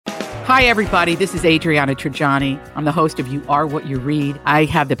Hi, everybody. This is Adriana Trajani. I'm the host of You Are What You Read. I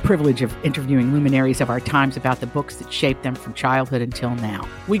have the privilege of interviewing luminaries of our times about the books that shaped them from childhood until now.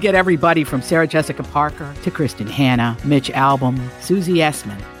 We get everybody from Sarah Jessica Parker to Kristen Hanna, Mitch Albom, Susie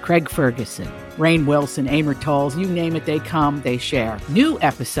Essman, Craig Ferguson, Rainn Wilson, Amor Tolls, you name it, they come, they share. New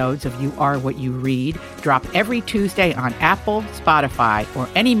episodes of You Are What You Read drop every Tuesday on Apple, Spotify, or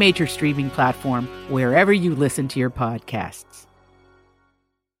any major streaming platform wherever you listen to your podcasts.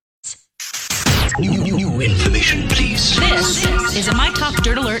 New information, please. This is a My Talk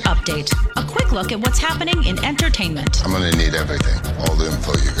Dirt Alert update. A quick look at what's happening in entertainment. I'm gonna need everything, all the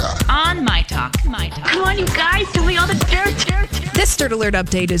info you got. On My Talk. Come on, you guys, tell me all the dirt. This Dirt Alert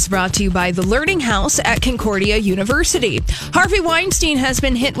update is brought to you by the Learning House at Concordia University. Harvey Weinstein has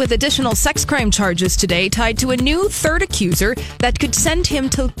been hit with additional sex crime charges today tied to a new third accuser that could send him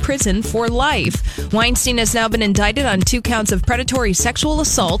to prison for life. Weinstein has now been indicted on 2 counts of predatory sexual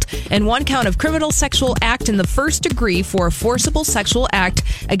assault and 1 count of criminal sexual act in the first degree for a forcible sexual act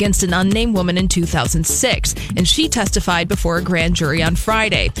against an unnamed woman in 2006, and she testified before a grand jury on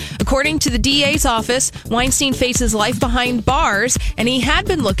Friday. According to the DA's office, Weinstein faces life behind bars, and he had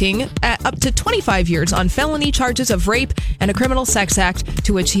been looking at up to 25 years on felony charges of rape and a criminal sex act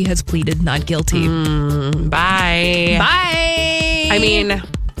to which he has pleaded not guilty. Bye. I mean,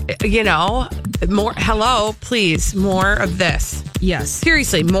 please, more of this. Yes.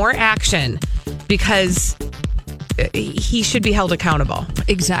 Seriously, more action, because he should be held accountable.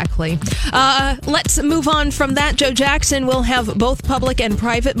 Exactly. Let's move on from that. Joe Jackson will have both public and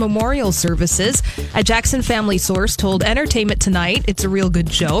private memorial services. A Jackson family source told Entertainment Tonight, it's a real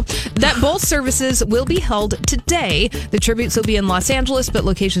good show, that both services will be held today. The tributes will be in Los Angeles, but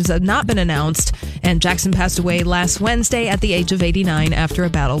locations have not been announced. And Jackson passed away last Wednesday at the age of 89 after a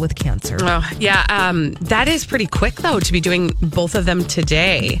battle with cancer. Oh, yeah. That is pretty quick, though, to be doing both of them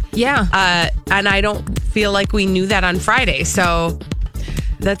today. Yeah. And I don't feel like we knew that on Friday. So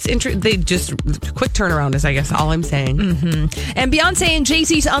that's interesting. They just quick turnaround is, I guess, all I'm saying. Mm-hmm. And Beyonce and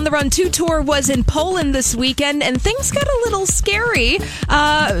Jay-Z's On the Run 2 tour was in Poland this weekend, and things got a little scary.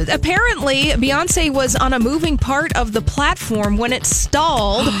 Apparently, Beyonce was on a moving part of the platform when it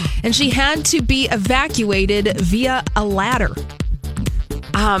stalled, and she had to be evacuated via a ladder.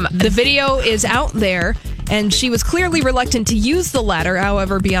 The video is out there, and she was clearly reluctant to use the ladder.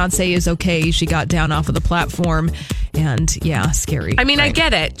 However, Beyonce is okay. She got down off of the platform, and yeah, scary. I mean, right? I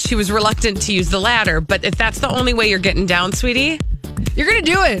get it. She was reluctant to use the ladder, but if that's the only way you're getting down, sweetie, you're going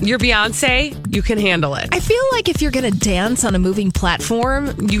to do it. You're Beyonce. You can handle it. I feel like if you're going to dance on a moving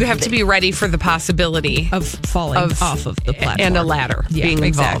platform, you have to be ready for the possibility of falling off of the platform. And a ladder being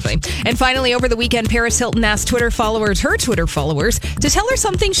involved. Exactly. And finally, over the weekend, Paris Hilton asked her Twitter followers, to tell her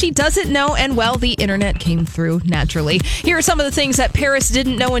something she doesn't know, and well, the internet came through naturally. Here are some of the things that Paris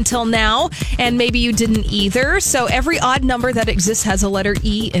didn't know until now, and maybe you didn't either. So every odd number that exists has a letter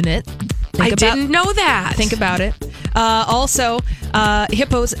E in it. I didn't know that. Think about it. Also,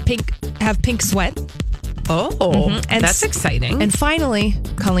 hippos have pink sweat. Oh, and that's exciting. And finally,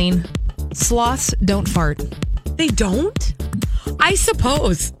 Colleen, sloths don't fart. They don't? I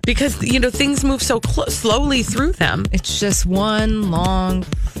suppose, because, things move so slowly through them. It's just one long...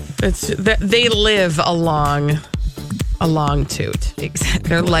 They live a long toot. Exactly.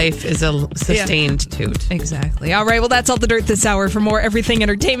 Their life is a sustained toot. Exactly. All right. Well, that's all the dirt this hour. For more everything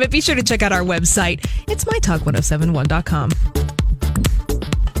entertainment, be sure to check out our website. It's mytalk1071.com.